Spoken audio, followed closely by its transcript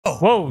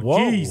Whoa,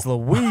 jeez,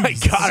 Louise. My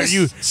God, are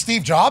you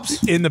Steve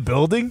Jobs in the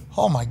building?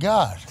 Oh my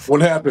God!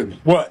 What happened?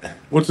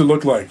 What's it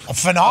look like?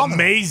 Phenomenal,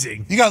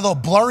 amazing. You got a little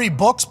blurry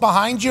books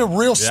behind you,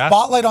 real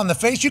spotlight on the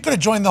face. You could have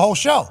joined the whole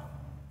show.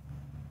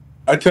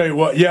 I tell you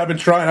what, I've been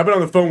trying. I've been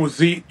on the phone with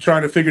Zeke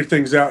trying to figure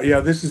things out. Yeah,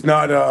 this is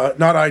not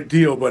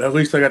ideal, but at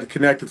least I got to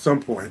connect at some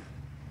point.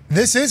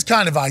 This is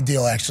kind of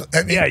ideal, actually.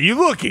 I mean, yeah, you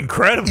look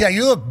incredible. Yeah,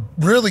 you look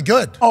really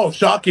good. Oh,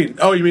 shocking.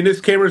 Oh, you mean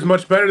this camera is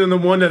much better than the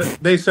one that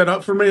they set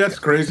up for me? That's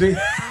crazy.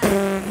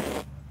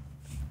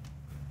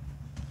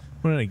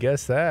 Wouldn't have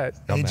guessed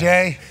that.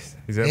 AJ.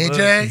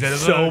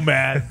 He's so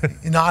mad.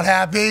 You're not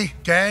happy?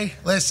 Okay,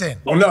 listen.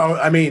 Well, no,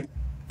 I mean,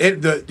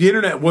 the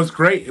internet was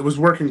great. It was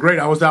working great.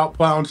 I was out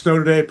plowing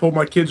snow today, pulled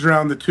my kids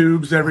around the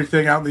tubes,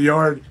 everything out in the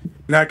yard,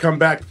 and I come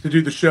back to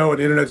do the show, and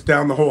the internet's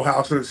down the whole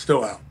house, and it's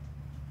still out.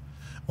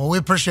 Well, we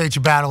appreciate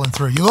you battling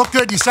through. You look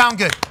good. You sound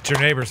good. It's your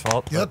neighbor's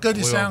fault. You look good.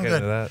 You sound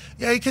good.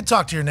 Yeah, you could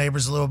talk to your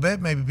neighbors a little bit.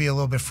 Maybe be a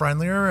little bit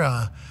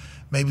friendlier.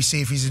 Maybe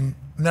see if he's in.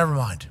 Never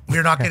mind.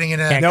 We're not getting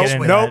into that this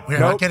week. We're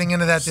not getting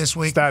into that this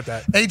week. Start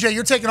that. AJ,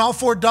 you're taking all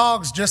 4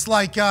 dogs just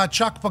like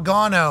Chuck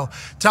Pagano.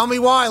 Tell me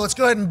why. Let's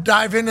go ahead and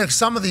dive into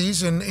some of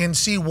these and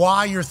see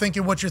why you're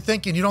thinking what you're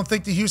thinking. You don't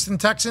think the Houston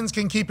Texans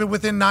can keep it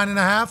within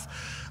 9.5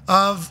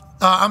 of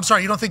I'm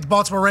sorry, you don't think the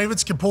Baltimore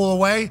Ravens can pull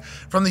away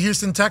from the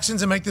Houston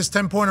Texans and make this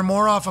 10-point or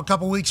more off a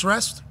couple weeks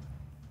rest?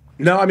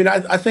 No, I mean,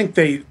 I think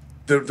the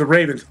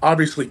Ravens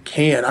obviously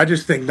can. I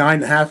just think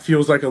 9.5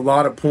 feels like a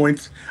lot of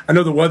points. I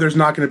know the weather's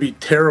not going to be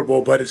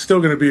terrible, but it's still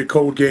going to be a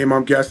cold game,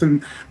 I'm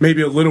guessing.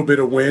 Maybe a little bit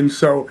of wind.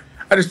 So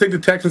I just think the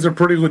Texans are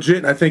pretty legit,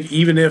 and I think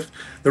even if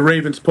the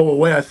Ravens pull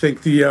away, I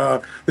think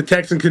the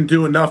Texans can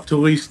do enough to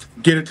at least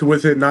get it to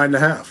within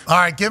 9.5. All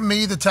right, give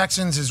me the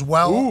Texans as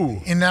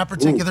well in that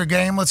particular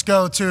game. Let's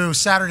go to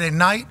Saturday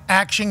night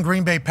action.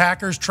 Green Bay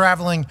Packers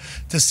traveling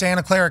to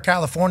Santa Clara,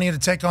 California to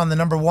take on the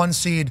number 1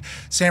 seed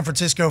San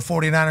Francisco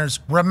 49ers.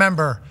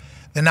 Remember,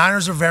 the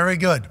Niners are very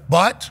good,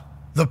 but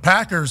the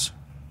Packers,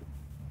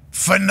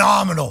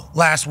 phenomenal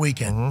last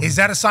weekend. Is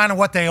that a sign of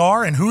what they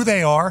are and who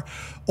they are?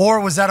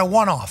 Or was that a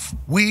one-off?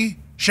 We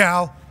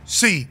shall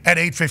see at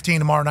 8:15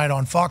 tomorrow night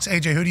on Fox.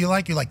 AJ, who do you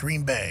like? You like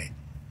Green Bay?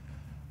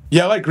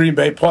 Yeah, I like Green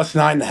Bay plus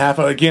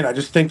 9.5. Again, I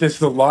just think this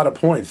is a lot of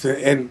points.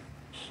 And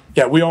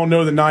yeah, we all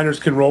know the Niners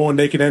can roll and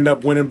they can end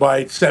up winning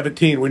by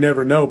 17. We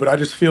never know. But I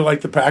just feel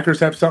like the Packers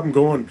have something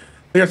going.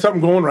 They got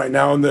something going right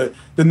now. And the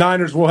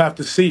Niners will have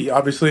to see.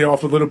 Obviously,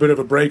 off a little bit of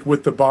a break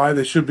with the bye.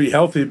 They should be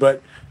healthy,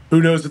 but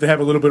who knows if they have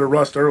a little bit of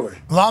rust early.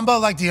 Lombo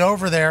liked the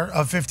over there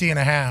of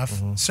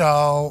 50.5.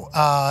 So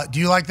do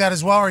you like that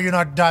as well, or are you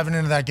not diving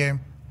into that game?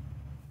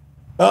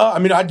 I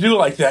mean, I do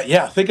like that.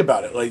 Yeah, think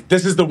about it. Like,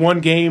 this is the one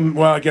game,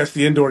 well, I guess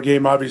the indoor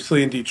game,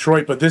 obviously, in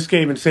Detroit, but this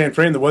game in San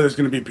Fran, the weather's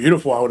going to be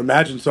beautiful, I would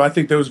imagine. So I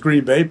think those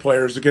Green Bay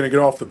players are going to get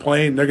off the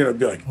plane. They're going to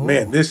be like,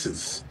 man, this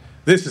is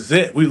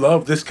it. We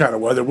love this kind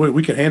of weather.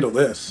 We can handle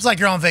this. It's like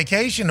you're on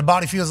vacation. The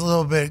body feels a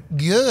little bit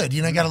good.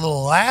 You know, you got a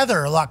little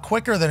lather a lot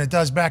quicker than it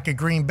does back at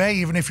Green Bay,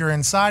 even if you're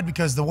inside,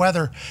 because the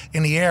weather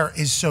in the air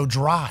is so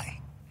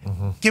dry.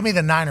 Give me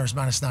the Niners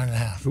minus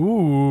 9.5.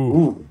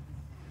 Ooh.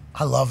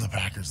 I love the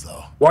Packers,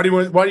 though. Why do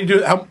you do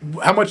it?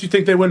 How much do you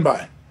think they win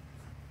by?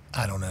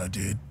 I don't know,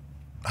 dude.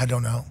 I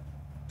don't know.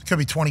 It could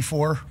be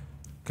 24.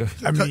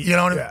 I mean, you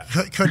know what I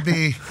mean? Could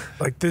be.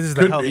 Like, this is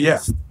the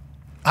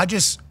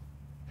healthiest.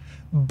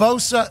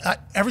 Bosa,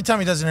 every time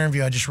he does an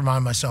interview, I just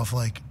remind myself,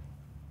 like,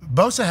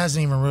 Bosa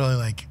hasn't even really,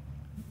 like,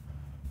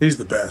 he's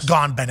the best.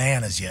 Gone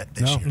bananas yet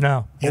this year.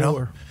 No. You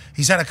know?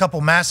 He's had a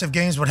couple massive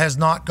games, but has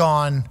not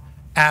gone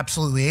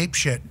absolutely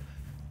apeshit.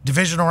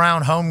 Divisional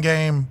round, home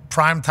game,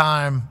 prime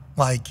time,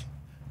 like,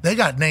 they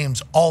got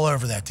names all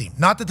over that team.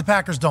 Not that the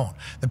Packers don't.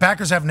 The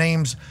Packers have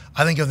names,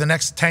 I think, of the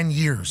next 10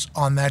 years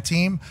on that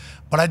team.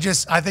 But I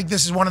think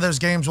this is one of those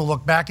games we'll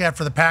look back at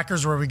for the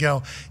Packers where we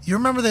go, you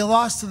remember they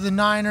lost to the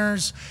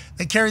Niners?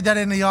 They carried that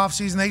into the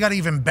offseason. They got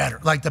even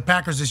better. Like the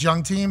Packers, this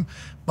young team.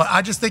 But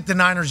I just think the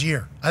Niners'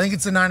 year. I think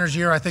it's the Niners'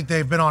 year. I think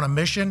they've been on a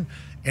mission,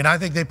 and I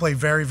think they play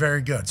very,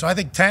 very good. So I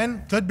think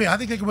 10 could be. I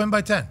think they could win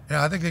by 10.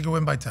 Yeah, I think they could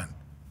win by 10.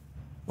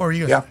 What are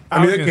you guys? Yeah,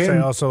 I was going to say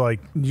also, like,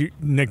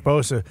 Nick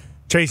Bosa,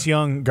 Chase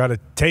Young got a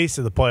taste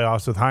of the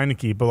playoffs with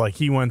Heineke, but, like,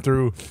 he went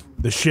through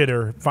the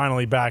shitter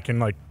finally back in,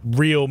 like,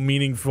 real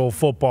meaningful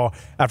football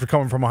after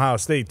coming from Ohio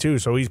State, too.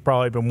 So he's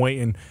probably been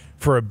waiting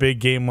for a big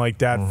game like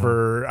that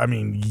for, I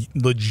mean,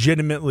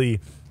 legitimately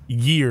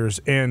years.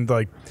 And,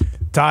 like,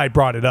 Ty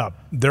brought it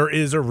up. There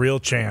is a real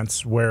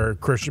chance where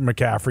Christian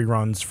McCaffrey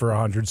runs for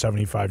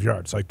 175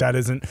 yards. Like, that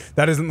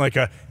isn't like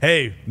a,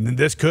 hey,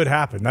 this could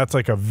happen. That's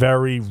like a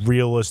very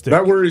realistic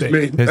That worries thing.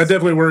 me. That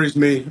definitely worries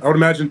me. I would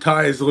imagine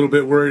Ty is a little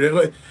bit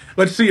worried.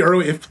 Let's see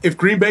early. If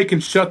Green Bay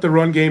can shut the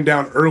run game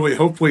down early,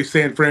 hopefully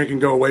San Fran can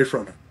go away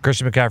from it.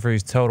 Christian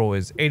McCaffrey's total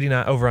is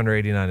 89, over under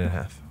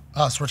 89.5.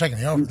 Oh, so we're taking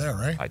the over there,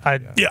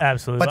 right? Yeah,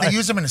 absolutely. But they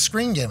use him in a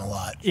screen game a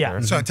lot. Yeah.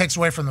 So it takes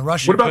away from the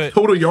rushing. What about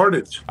total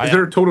yardage? Is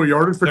there a total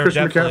yardage for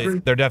Christian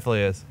McCaffrey? There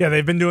definitely is. Yeah,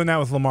 they've been doing that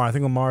with Lamar. I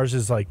think Lamar's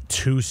is like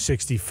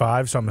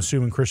 265, so I'm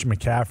assuming Christian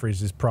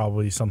McCaffrey's is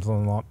probably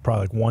something like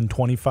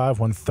 125,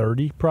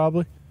 130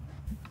 probably.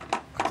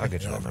 I'll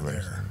get you that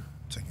number.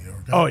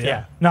 Oh,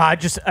 yeah. No, I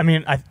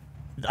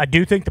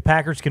do think the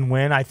Packers can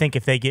win. I think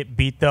if they get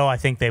beat, though, I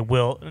think they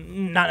will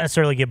not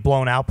necessarily get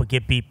blown out, but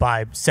get beat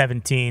by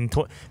 17.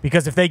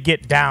 Because if they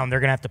get down, they're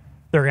gonna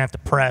have to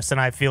press,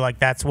 and I feel like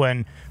that's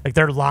when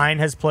their line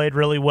has played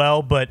really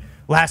well. But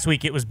last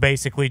week it was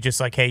basically just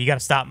like, hey, you got to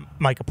stop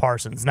Micah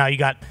Parsons. Now you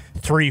got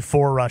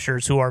 3-4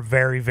 rushers who are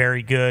very,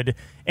 very good.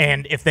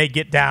 And if they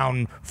get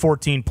down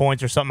 14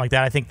 points or something like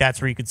that, I think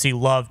that's where you could see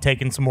Love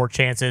taking some more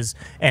chances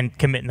and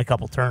committing a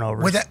couple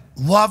turnovers. With that,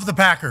 love the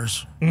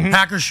Packers.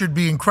 Packers should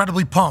be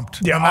incredibly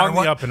pumped. Yeah, no matter on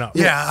what. the up and up.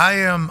 Yeah,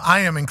 I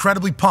am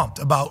incredibly pumped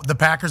about the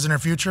Packers and their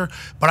future.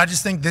 But I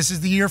just think this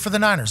is the year for the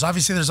Niners.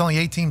 Obviously, there's only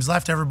 8 teams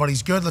left.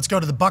 Everybody's good. Let's go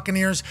to the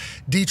Buccaneers,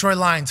 Detroit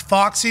Lions.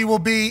 Foxy will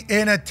be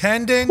in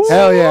attendance.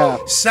 Hell yeah.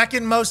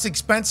 Second most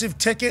expensive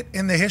ticket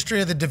in the history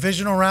of the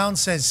divisional round,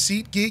 says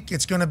SeatGeek.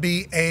 It's going to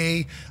be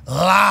a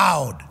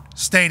loud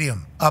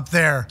stadium up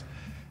there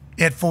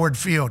at Ford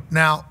Field.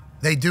 Now,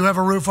 they do have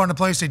a roof on the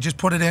place. They just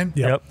put it in.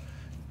 Yep.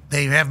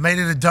 They have made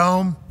it a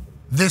dome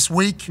this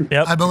week,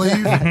 Yep. I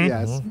believe,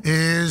 Yes.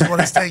 is what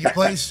is taking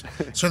place.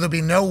 So there'll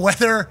be no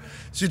weather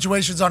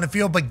situations on the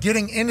field, but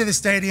getting into the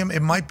stadium,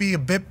 it might be a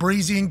bit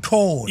breezy and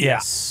cold.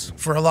 Yes.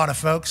 For a lot of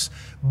folks.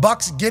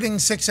 Bucs getting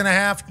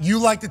 6.5. You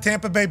like the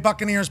Tampa Bay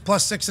Buccaneers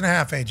plus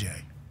 6.5,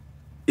 AJ?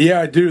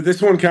 Yeah, I do.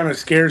 This one kind of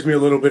scares me a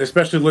little bit,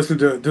 especially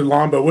listening to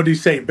Lombo. What do you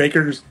say?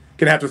 Baker's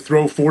going to have to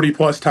throw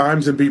 40-plus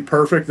times and be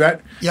perfect.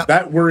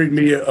 That worried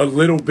me a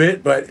little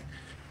bit, but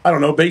I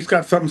don't know. Bake's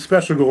got something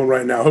special going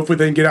right now. Hopefully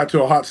they can get out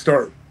to a hot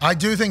start. I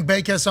do think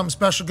Bake has something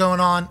special going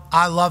on.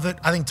 I love it.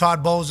 I think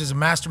Todd Bowles is a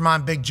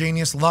mastermind, big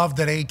genius. Love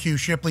that AQ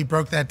Shipley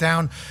broke that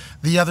down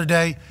the other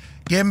day.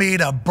 Give me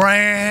the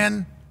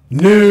brand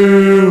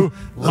new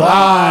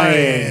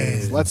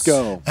Lions. Let's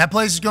go. That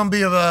place is going to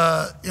be of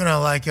a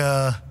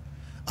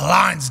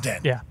lion's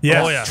den. Yeah.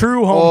 Yeah. Oh, yeah.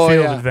 True home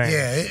field yeah. advantage.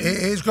 Yeah,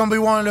 it's going to be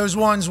one of those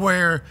ones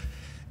where,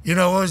 what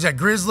was that,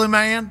 Grizzly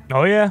Man?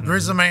 Oh, yeah.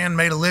 Grizzly Man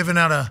made a living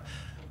out of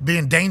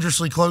being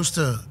dangerously close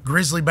to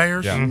grizzly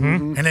bears. Yeah.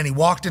 And then he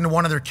walked into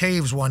one of their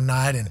caves one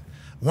night, and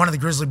one of the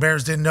grizzly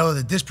bears didn't know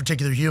that this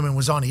particular human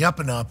was on the up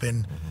and up,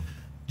 and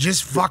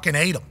just fucking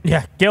ate him.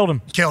 Yeah, killed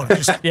him. Killed him.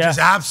 Just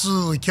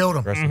absolutely killed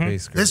him. Rest in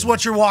peace. This is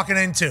what you're walking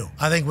into,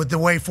 I think, with the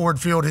way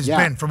Ford Field has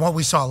been from what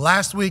we saw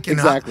last week and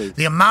Exactly.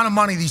 the amount of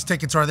money these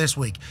tickets are this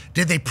week.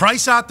 Did they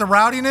price out the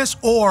rowdiness,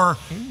 or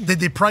did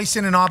they price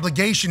in an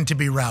obligation to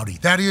be rowdy?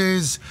 That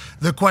is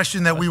the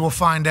question that we will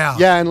find out.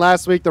 Yeah, and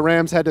last week the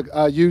Rams had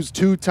to use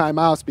 2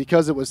 timeouts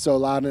because it was so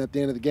loud, and at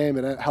the end of the game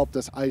it helped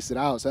us ice it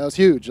out. So that was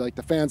huge. Like,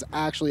 the fans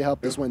actually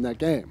helped us win that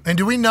game. And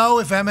do we know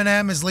if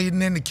Eminem is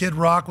leading into Kid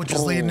Rock, which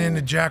is leading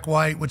into Jack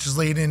White, which is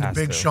leading into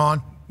Big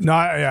Sean? No,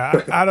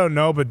 yeah, I don't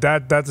know, but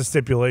that's a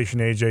stipulation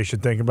AJ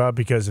should think about,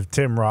 because if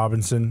Tim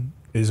Robinson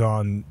is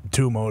on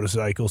 2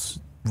 motorcycles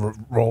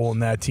rolling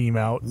that team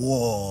out,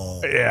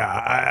 whoa, yeah,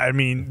 I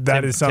mean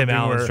that is something. Tim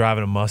Allen's where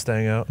driving a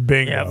Mustang out.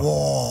 bingo. Yeah.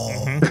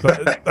 whoa.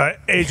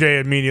 But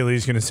AJ immediately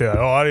is going to say,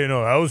 "Oh, I didn't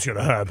know that was going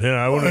to happen.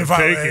 I wouldn't If have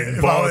I taken would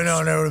have Bucs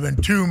known, there would have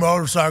been 2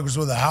 motorcycles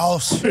with a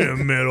house. in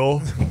the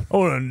middle. I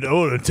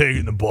would have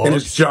taken the And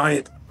his Bucs."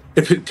 giant.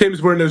 If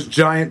Tim's wearing those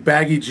giant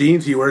baggy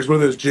jeans, he wears one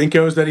of those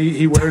Jinkos that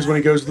he wears when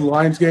he goes to the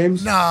Lions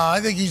games. No, I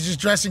think he's just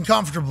dressing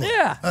comfortably.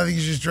 Yeah. I think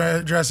he's just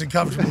dressing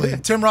comfortably.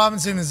 Tim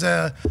Robinson is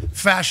a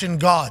fashion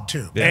god,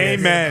 too. Yeah.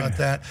 Amen. About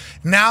that.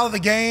 Now the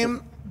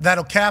game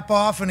that'll cap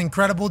off an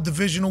incredible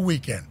divisional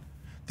weekend.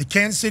 The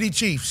Kansas City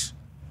Chiefs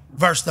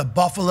versus the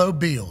Buffalo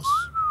Bills.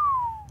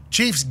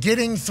 Chiefs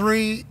getting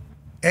 3.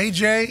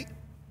 AJ,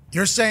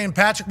 you're saying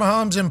Patrick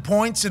Mahomes in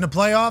points in the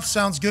playoffs?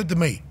 Sounds good to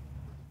me.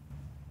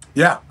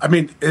 Yeah, I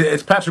mean,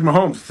 it's Patrick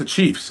Mahomes, it's the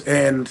Chiefs.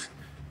 And,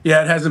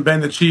 yeah, it hasn't been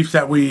the Chiefs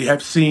that we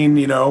have seen,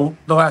 the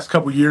last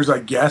couple years, I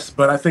guess.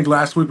 But I think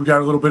last week we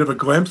got a little bit of a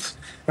glimpse.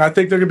 And I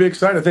think they're going to be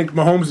excited. I think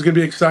Mahomes is going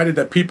to be excited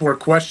that people are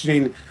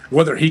questioning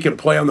whether he can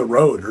play on the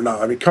road or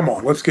not. I mean, come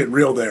on, let's get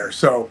real there.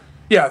 So,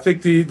 yeah, I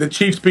think the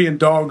Chiefs being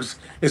dogs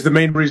is the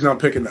main reason I'm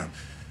picking them.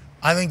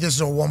 I think this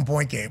is a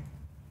 1-point game.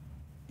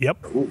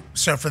 Yep.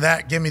 So for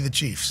that, give me the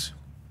Chiefs.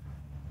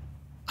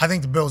 I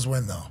think the Bills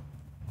win, though.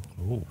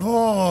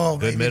 Oh,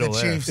 Good maybe middle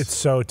the there. Chiefs. It's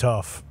so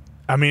tough.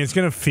 I mean, it's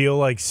going to feel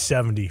like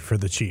 70 for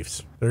the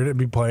Chiefs. They're going to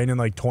be playing in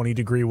like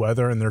 20-degree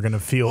weather, and they're going to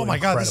feel Oh, my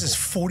God, this is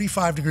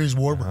 45 degrees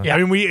warmer. I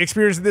mean, we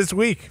experienced it this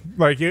week.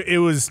 Like, it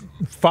was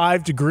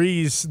 5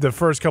 degrees the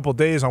first couple of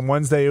days. On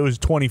Wednesday, it was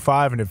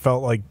 25, and it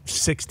felt like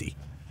 60.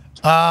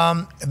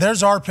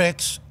 There's our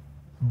picks.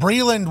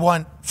 Breland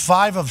went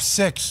 5 of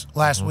 6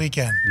 last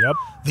weekend. Yep.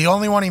 The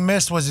only one he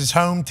missed was his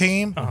home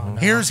team.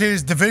 Here's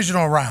his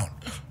divisional round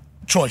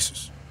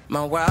choices.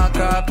 My wild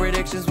card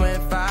predictions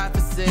went 5 for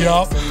 6.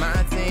 Yup. And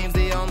my team's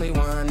the only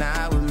one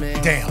I would miss.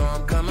 Damn. So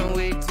I'm coming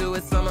week 2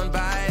 with some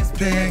unbiased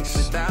Picks. picks.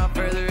 Without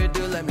further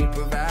ado, let me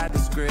provide the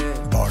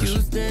script. Bars.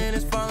 Houston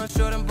is falling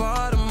short in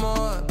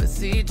Baltimore, but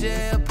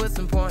CJ will put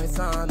some points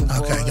on the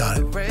board. Okay, got it.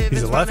 The Ravens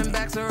He's a lefty. running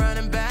backs are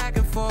running back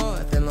and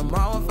forth, and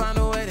Lamar will find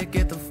a way to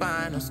get the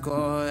final score.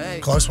 score. Hey.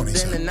 Close one, he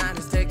Then said. the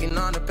Niners taking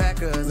on the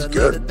Packers. I'd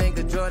good. love to think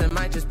that Jordan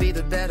might just be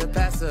the better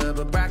passer,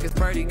 but Brock is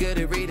pretty good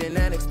at reading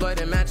and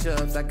exploiting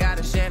matchups. I got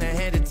a Shannon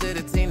handed to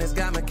the team that's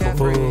got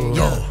McCaffrey.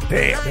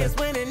 Giants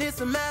winning,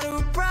 it's a matter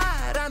of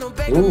pride. I know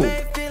Baker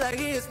may feel like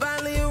he has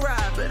finally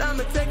arrived, but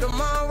I'ma take him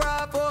on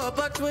ride for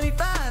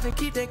 $1.25 and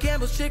keep that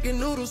Campbell's chicken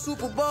noodle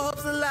Super Bowl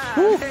hopes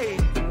alive. Hey,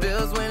 the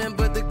Bills winning,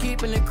 but they're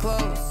keeping it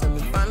close. And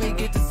the